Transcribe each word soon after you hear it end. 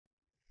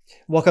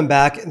Welcome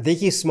back.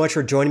 Thank you so much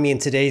for joining me in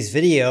today's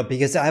video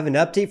because I have an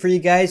update for you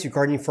guys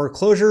regarding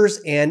foreclosures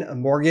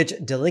and mortgage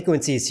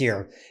delinquencies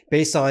here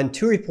based on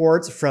two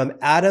reports from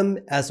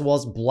ATTOM as well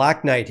as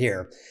Black Knight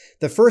here.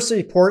 The first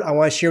report I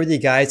want to share with you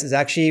guys is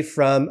actually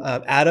from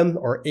ATTOM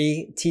or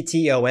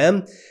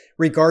ATTOM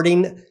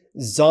regarding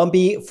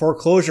zombie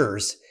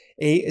foreclosures.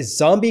 A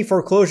zombie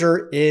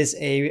foreclosure is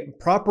a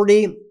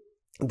property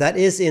that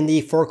is in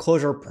the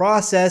foreclosure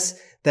process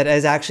that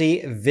is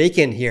actually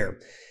vacant here.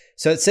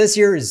 So it says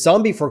here,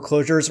 zombie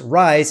foreclosures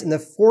rise in the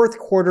fourth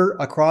quarter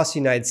across the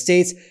United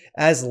States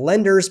as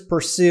lenders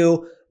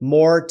pursue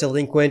more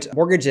delinquent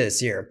mortgages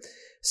here.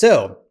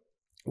 So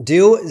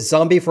do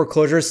zombie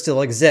foreclosures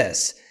still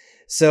exist?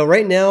 So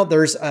right now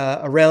there's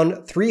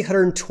around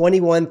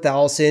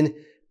 321,000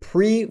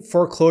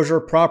 pre-foreclosure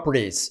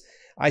properties.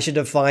 I should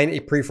define a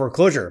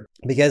pre-foreclosure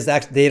because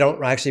they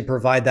don't actually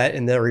provide that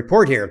in the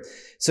report here.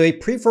 So a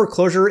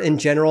pre-foreclosure in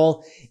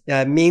general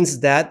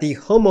means that the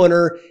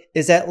homeowner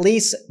is at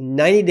least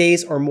 90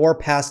 days or more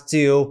past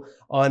due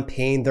on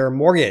paying their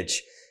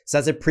mortgage. So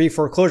that's a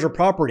pre-foreclosure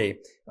property,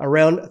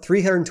 around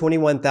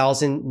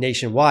 321,000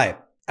 nationwide.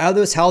 Out of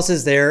those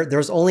houses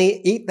there's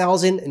only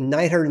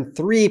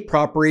 8,903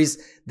 properties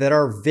that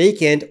are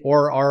vacant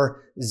or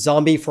are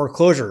zombie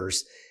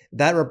foreclosures.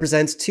 That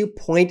represents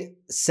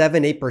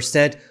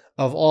 2.78%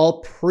 of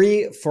all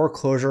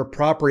pre-foreclosure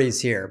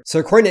properties here. So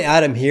according to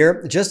ATTOM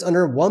here, just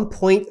under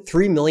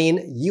 1.3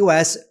 million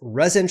US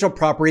residential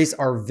properties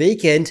are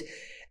vacant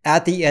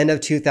at the end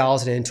of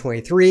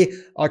 2023,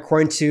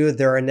 according to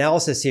their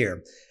analysis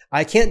here.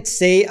 I can't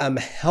say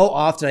how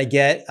often I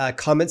get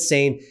comments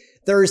saying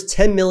there's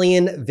 10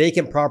 million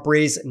vacant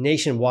properties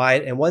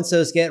nationwide, and once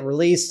those get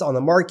released on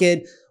the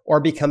market or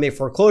become a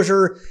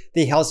foreclosure,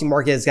 the housing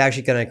market is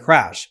actually going to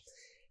crash.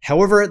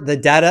 However, the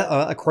data,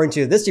 according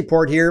to this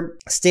report here,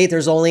 state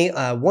there's only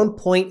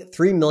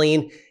 1.3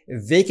 million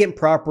vacant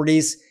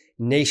properties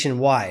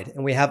nationwide.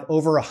 And we have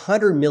over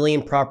 100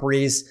 million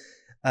properties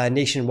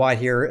nationwide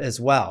here as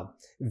well,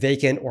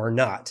 vacant or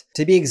not.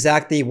 To be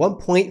exact, the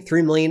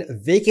 1.3 million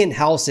vacant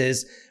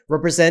houses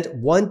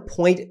represent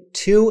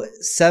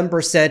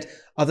 1.27%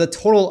 of the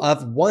total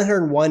of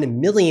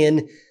 101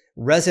 million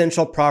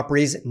residential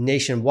properties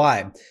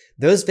nationwide.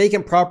 Those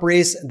vacant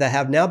properties that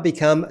have now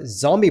become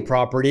zombie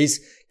properties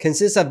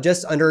consist of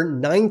just under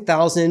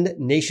 9,000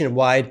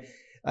 nationwide,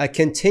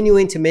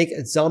 continuing to make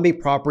zombie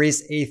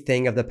properties a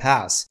thing of the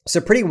past.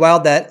 So pretty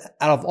wild that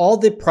out of all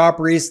the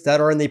properties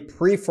that are in the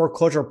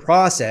pre-foreclosure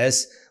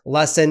process,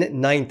 less than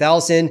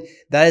 9,000,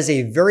 that is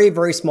a very,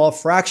 very small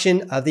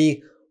fraction of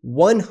the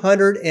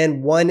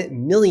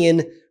 101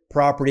 million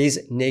properties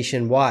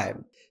nationwide.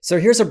 So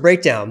here's a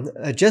breakdown,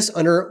 just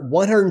under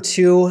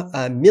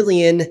 102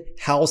 million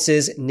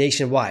houses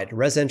nationwide,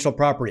 residential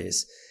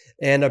properties,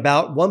 and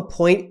about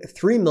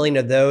 1.3 million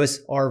of those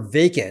are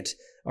vacant,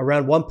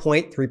 around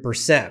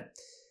 1.3%.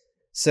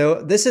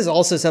 So this is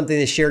also something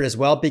they shared as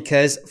well,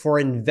 because for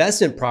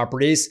investment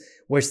properties,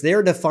 which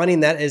they're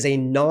defining that as a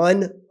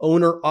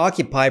non-owner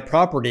occupied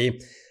property,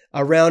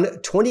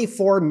 around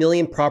 24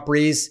 million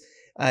properties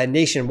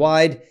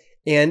nationwide,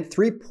 and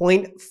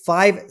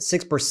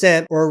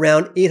 3.56% or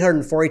around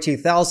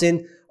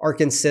 842,000 are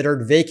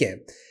considered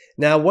vacant.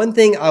 Now, one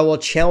thing I will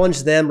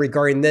challenge them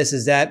regarding this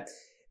is that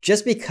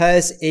just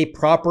because a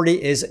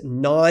property is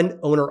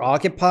non-owner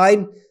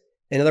occupied,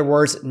 in other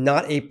words,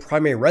 not a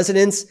primary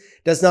residence,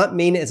 does not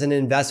mean it's an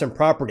investment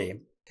property.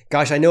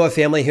 Gosh, I know a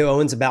family who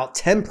owns about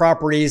 10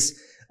 properties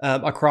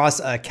across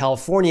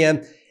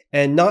California,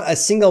 and not a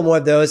single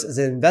one of those is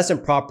an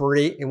investment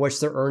property in which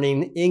they're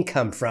earning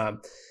income from.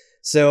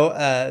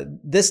 So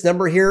this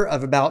number here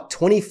of about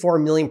 24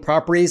 million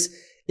properties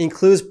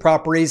includes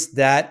properties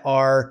that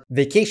are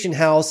vacation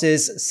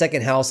houses,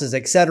 second houses,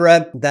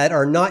 etc., that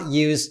are not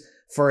used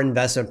for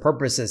investment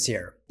purposes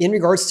here. In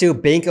regards to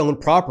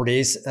bank-owned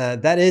properties,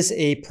 that is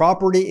a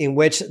property in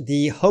which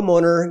the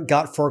homeowner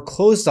got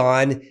foreclosed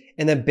on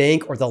and the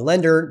bank or the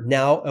lender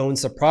now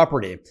owns the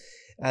property.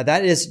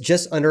 That is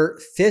just under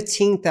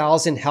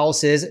 15,000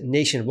 houses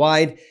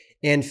nationwide,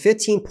 and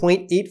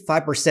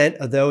 15.85%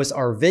 of those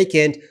are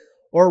vacant,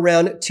 or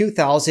around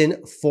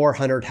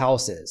 2,400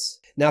 houses.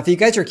 Now, if you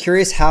guys are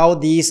curious how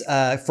these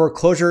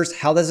foreclosures,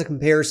 how does it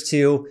compares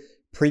to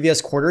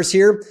previous quarters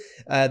here,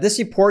 this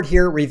report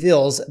here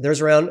reveals there's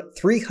around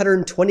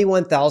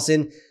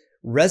 321,000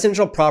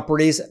 residential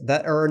properties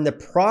that are in the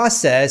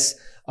process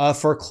of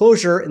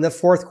foreclosure in the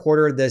fourth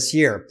quarter this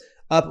year,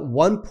 up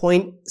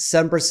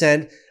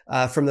 1.7%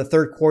 from the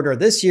third quarter of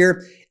this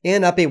year,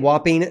 and up a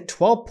whopping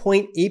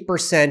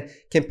 12.8%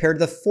 compared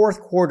to the fourth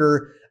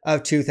quarter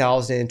of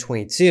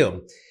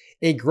 2022.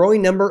 A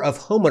growing number of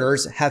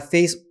homeowners have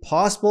faced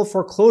possible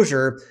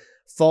foreclosure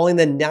following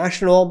the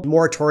national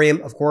moratorium,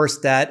 of course,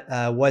 that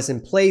was in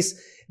place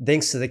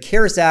thanks to the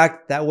CARES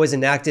Act that was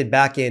enacted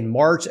back in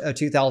March of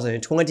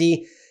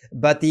 2020.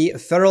 But the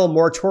federal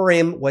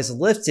moratorium was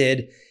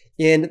lifted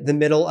in the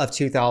middle of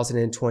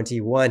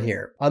 2021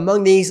 here.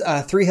 Among these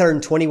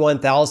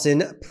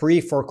 321,000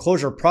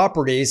 pre-foreclosure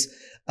properties,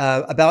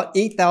 About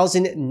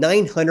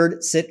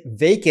 8,900 sit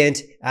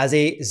vacant as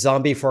a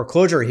zombie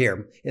foreclosure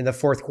here in the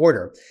fourth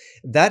quarter.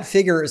 That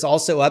figure is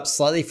also up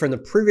slightly from the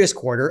previous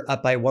quarter,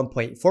 up by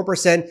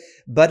 1.4%,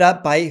 but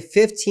up by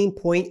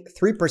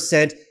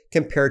 15.3%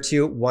 compared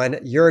to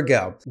 1 year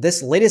ago.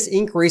 This latest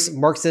increase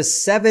marks the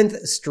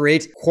 7th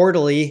straight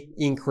quarterly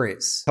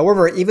increase.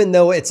 However, even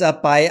though it's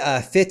up by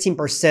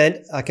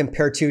 15%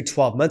 compared to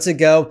 12 months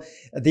ago,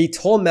 the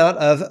total amount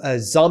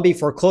of zombie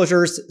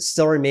foreclosures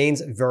still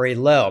remains very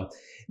low.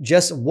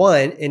 Just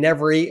 1 in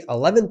every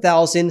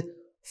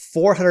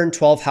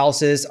 11,412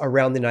 houses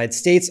around the United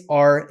States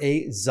are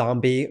a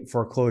zombie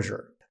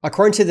foreclosure.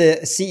 According to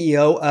the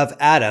CEO of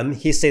ATTOM,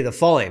 he stated the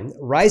following: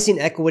 rising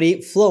equity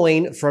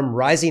flowing from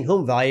rising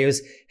home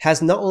values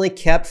has not only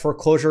kept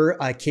foreclosure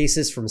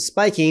cases from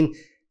spiking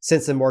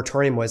since the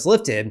moratorium was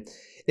lifted,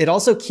 it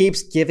also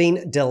keeps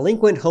giving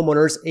delinquent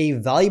homeowners a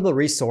valuable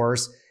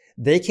resource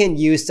they can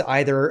use to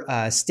either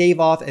stave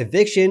off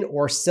eviction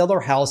or sell their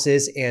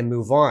houses and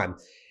move on.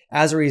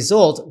 As a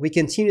result, we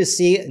continue to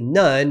see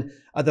none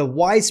of the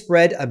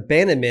widespread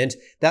abandonment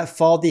that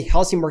followed the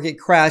housing market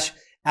crash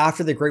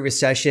after the Great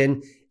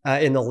Recession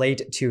in the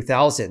late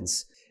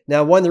 2000s.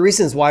 Now, one of the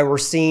reasons why we're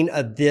seeing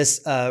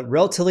this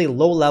relatively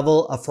low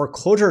level of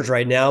foreclosures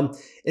right now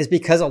is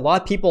because a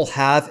lot of people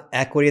have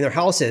equity in their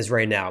houses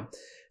right now.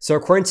 So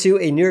according to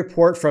a new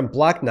report from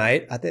Black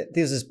Knight, I think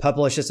this was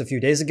published just a few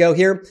days ago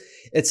here,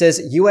 it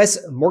says U.S.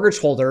 mortgage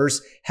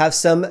holders have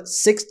some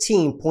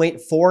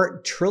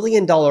 $16.4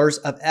 trillion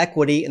of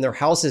equity in their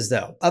houses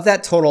though. Of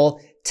that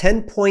total,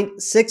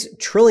 $10.6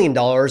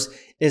 trillion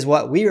is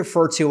what we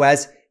refer to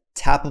as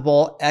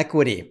tappable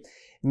equity,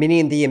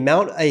 meaning the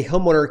amount a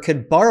homeowner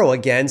could borrow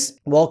against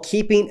while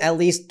keeping at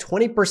least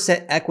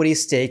 20% equity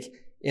stake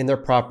in their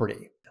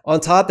property. On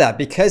top of that,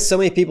 because so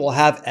many people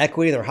have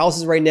equity in their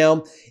houses right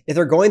now, if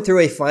they're going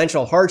through a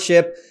financial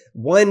hardship,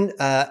 one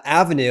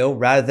avenue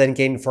rather than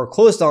getting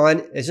foreclosed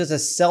on is just to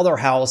sell their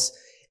house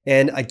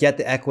and get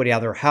the equity out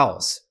of their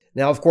house.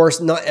 Now, of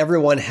course, not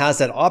everyone has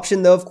that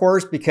option though, of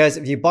course, because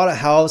if you bought a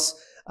house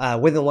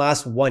within the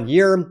last 1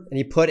 year and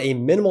you put a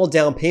minimal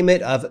down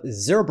payment of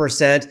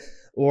 0%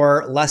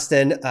 or less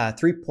than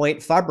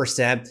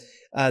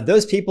 3.5%,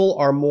 those people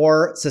are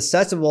more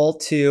susceptible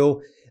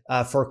to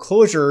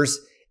foreclosures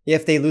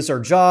if they lose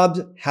their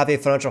jobs, have a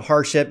financial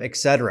hardship,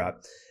 etc.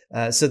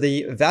 So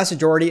the vast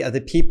majority of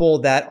the people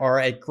that are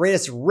at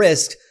greatest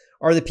risk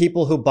are the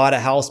people who bought a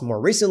house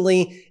more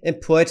recently and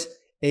put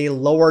a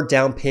lower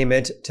down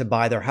payment to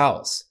buy their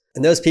house.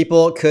 And those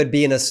people could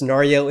be in a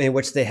scenario in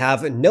which they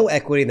have no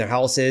equity in their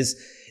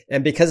houses.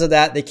 And because of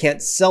that, they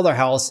can't sell their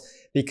house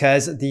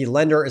because the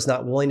lender is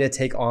not willing to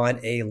take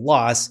on a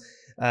loss,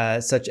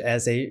 such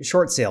as a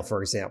short sale,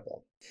 for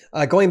example.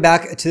 Going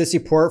back to this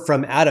report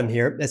from ATTOM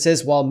here, it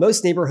says, while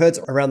most neighborhoods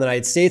around the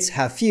United States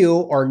have few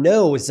or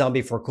no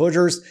zombie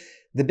foreclosures,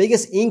 the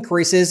biggest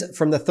increases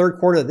from the third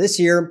quarter of this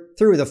year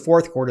through the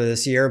fourth quarter of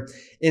this year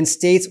in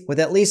states with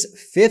at least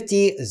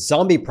 50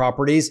 zombie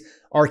properties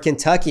are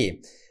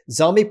Kentucky.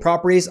 Zombie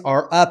properties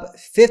are up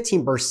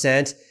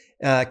 15%,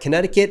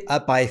 Connecticut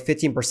up by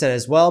 15%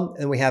 as well,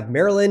 and we have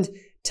Maryland,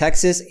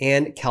 Texas,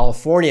 and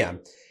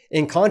California.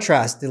 In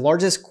contrast, the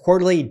largest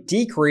quarterly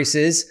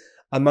decreases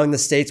among the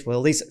states with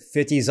at least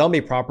 50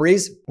 zombie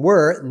properties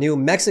were New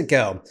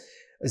Mexico.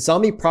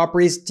 Zombie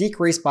properties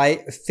decreased by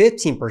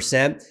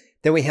 15%.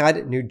 Then we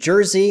had New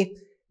Jersey,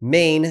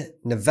 Maine,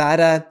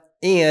 Nevada,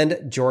 and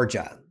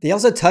Georgia. They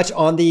also touch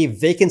on the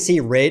vacancy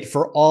rate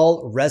for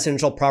all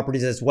residential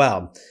properties as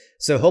well.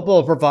 So hope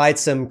will provide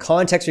some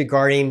context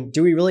regarding,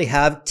 do we really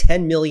have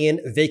 10 million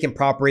vacant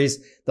properties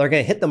that are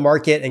going to hit the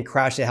market and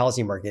crash the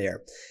housing market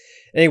here?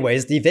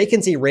 Anyways, the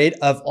vacancy rate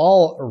of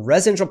all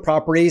residential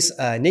properties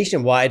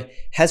nationwide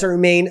has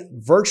remained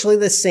virtually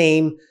the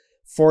same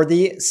for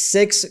the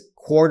 6th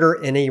quarter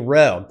in a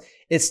row.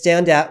 It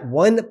stands at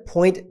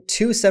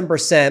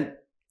 1.27%,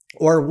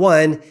 or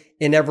 1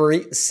 in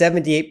every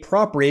 78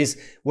 properties,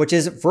 which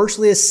is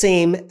virtually the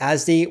same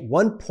as the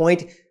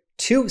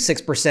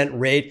 1.26%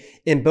 rate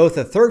in both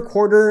the third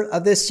quarter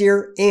of this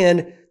year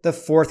and the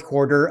fourth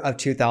quarter of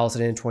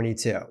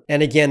 2022.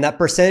 And again, that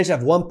percentage of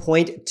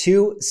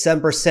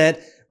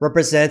 1.27%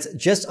 represents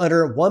just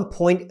under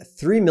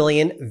 1.3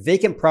 million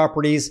vacant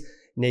properties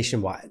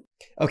nationwide.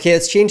 Okay,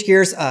 let's change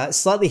gears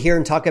slightly here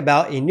and talk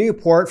about a new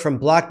report from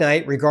Black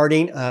Knight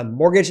regarding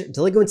mortgage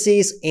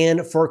delinquencies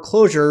and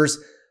foreclosures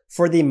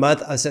for the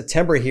month of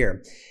September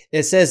here.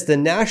 It says the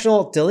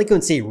national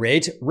delinquency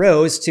rate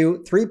rose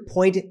to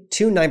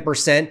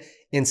 3.29%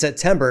 in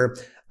September,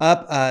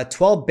 up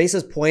 12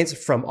 basis points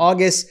from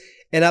August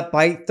and up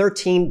by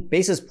 13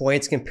 basis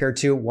points compared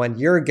to 1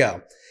 year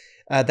ago.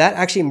 That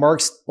actually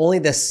marks only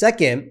the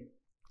second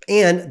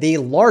and the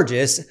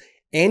largest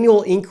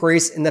annual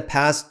increase in the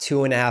past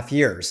 2.5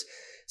 years.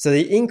 So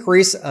the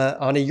increase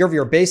on a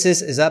year-over-year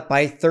basis is up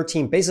by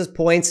 13 basis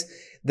points,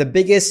 the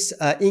biggest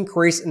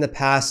increase in the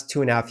past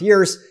 2.5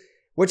 years,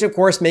 which of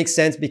course makes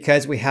sense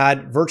because we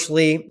had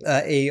virtually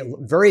a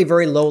very,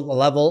 very low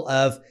level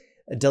of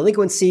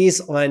delinquencies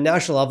on a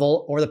national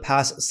level over the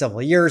past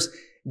several years.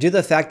 due to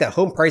the fact that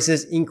home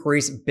prices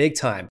increased big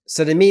time.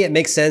 So to me, it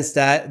makes sense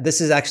that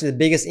this is actually the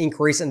biggest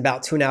increase in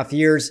about 2.5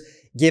 years,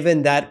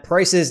 given that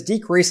prices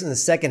decreased in the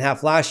second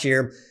half last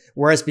year,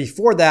 whereas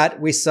before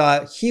that, we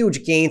saw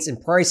huge gains in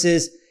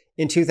prices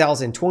in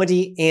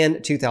 2020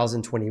 and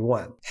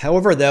 2021.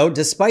 However, though,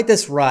 despite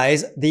this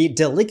rise, the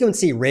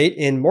delinquency rate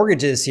in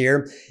mortgages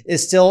here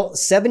is still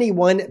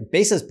 71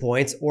 basis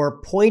points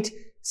or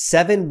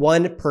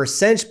 0.71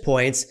 percentage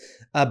points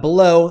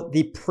below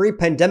the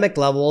pre-pandemic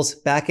levels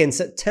back in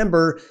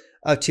September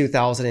of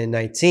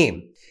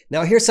 2019.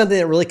 Now, here's something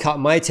that really caught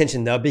my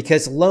attention though,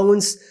 because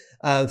loans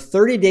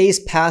 30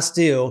 days past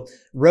due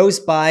rose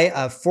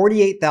by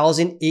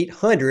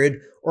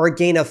 48,800 or a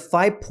gain of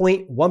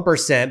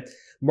 5.1%,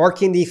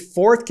 marking the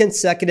fourth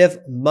consecutive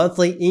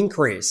monthly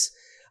increase,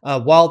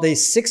 while the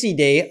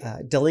 60-day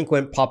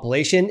delinquent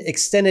population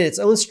extended its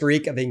own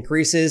streak of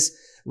increases,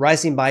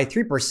 rising by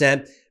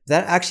 3%.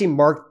 That actually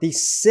marked the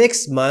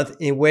sixth month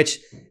in which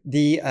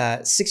the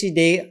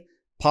 60-day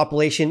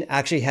population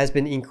actually has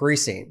been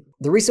increasing.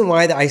 The reason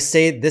why I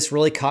say this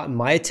really caught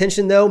my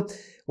attention though,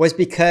 was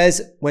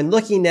because when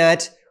looking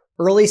at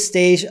early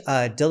stage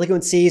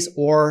delinquencies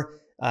or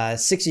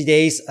 60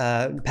 days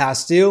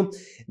past due,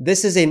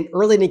 this is an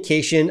early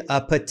indication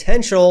of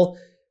potential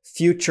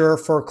future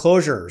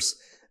foreclosures.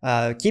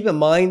 Keep in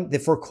mind, the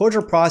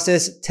foreclosure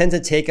process tends to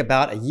take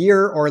about a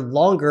year or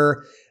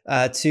longer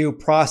to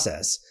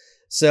process.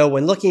 So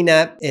when looking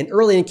at an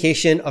early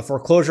indication of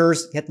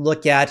foreclosures, you have to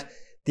look at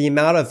the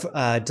amount of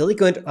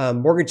delinquent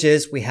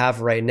mortgages we have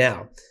right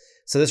now.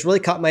 So this really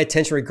caught my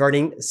attention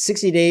regarding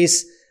 60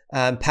 days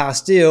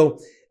past due,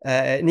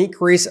 an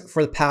increase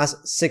for the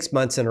past 6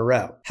 months in a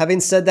row.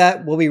 Having said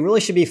that, what we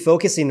really should be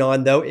focusing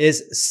on though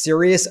is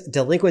serious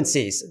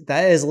delinquencies.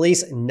 That is at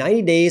least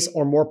 90 days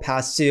or more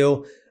past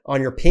due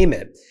on your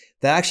payment.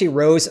 That actually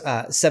rose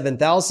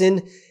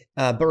 7,000,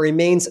 but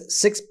remains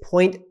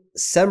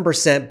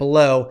 6.7%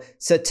 below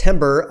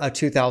September of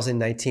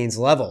 2019's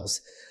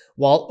levels.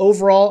 While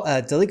overall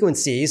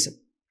delinquencies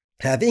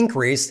have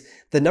increased,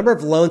 the number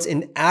of loans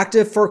in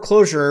active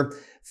foreclosure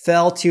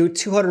fell to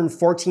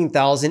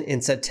 214,000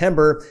 in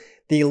September,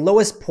 the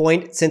lowest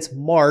point since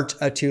March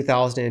of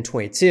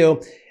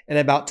 2022, and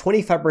about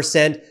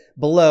 25%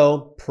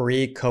 below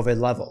pre-COVID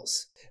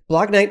levels.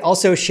 Black Knight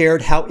also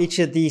shared how each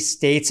of these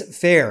states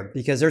fare,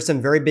 because there's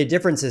some very big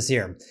differences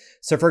here.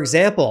 So for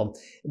example,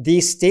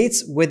 the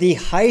states with the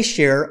high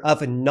share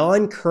of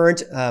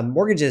non-current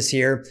mortgages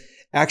here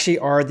actually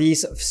are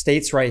these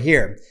states right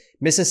here.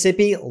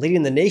 Mississippi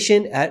leading the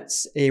nation at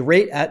a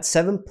rate at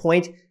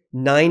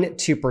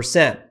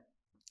 7.92%.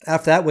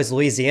 After that was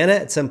Louisiana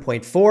at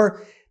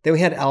 7.4%. Then we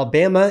had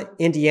Alabama,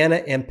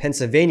 Indiana, and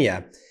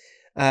Pennsylvania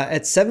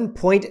at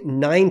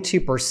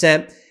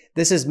 7.92%.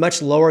 This is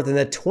much lower than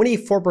the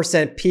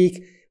 24%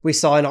 peak we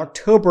saw in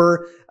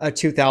October of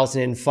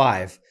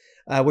 2005,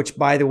 which,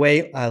 by the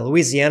way,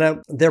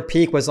 Louisiana, their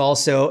peak was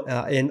also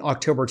in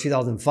October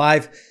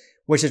 2005,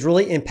 which is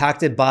really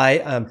impacted by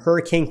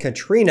Hurricane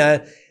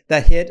Katrina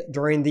that hit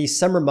during the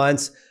summer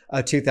months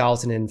of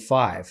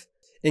 2005.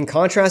 In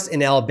contrast,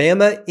 in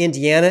Alabama,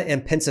 Indiana,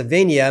 and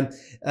Pennsylvania,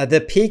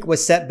 the peak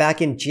was set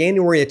back in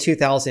January of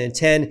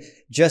 2010,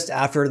 just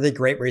after the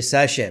Great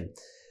Recession.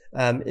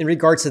 In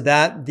regards to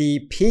that, the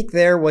peak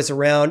there was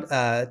around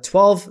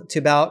 12 to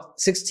about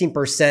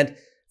 16%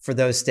 for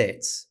those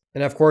states.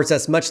 And of course,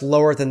 that's much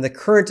lower than the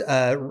current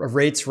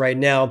rates right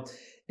now.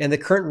 And the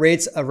current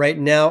rates right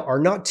now are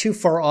not too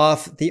far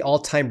off the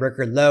all-time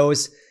record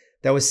lows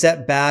that was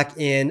set back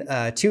in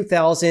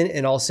 2000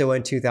 and also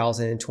in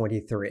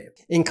 2023.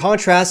 In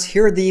contrast,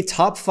 here are the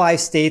top 5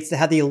 states that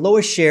have the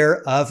lowest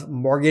share of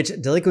mortgage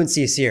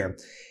delinquencies here.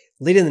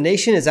 Leading the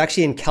nation is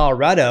actually in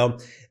Colorado.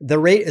 The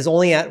rate is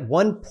only at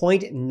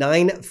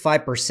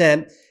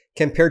 1.95%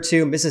 compared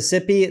to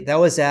Mississippi, that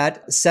was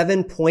at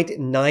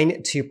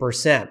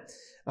 7.92%.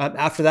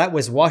 After that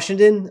was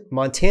Washington,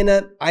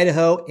 Montana,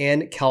 Idaho,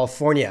 and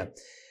California.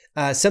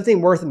 Something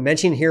worth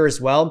mentioning here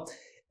as well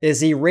is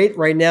the rate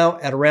right now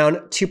at around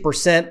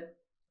 2%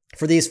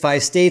 for these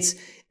 5 states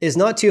is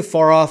not too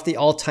far off the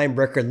all-time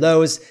record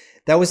lows.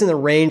 That was in the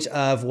range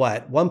of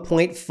what,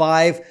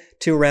 1.5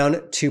 to around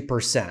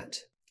 2%.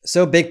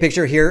 So big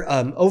picture here,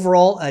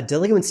 overall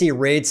delinquency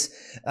rates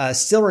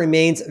still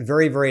remains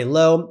very, very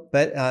low,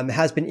 but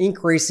has been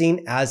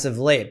increasing as of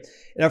late.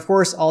 And of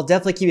course, I'll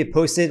definitely keep you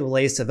posted with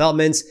latest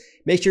developments.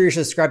 Make sure you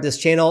subscribe to this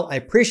channel. I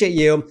appreciate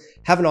you.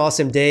 Have an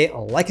awesome day.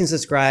 Like and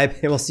subscribe,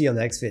 and we'll see you on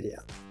the next video.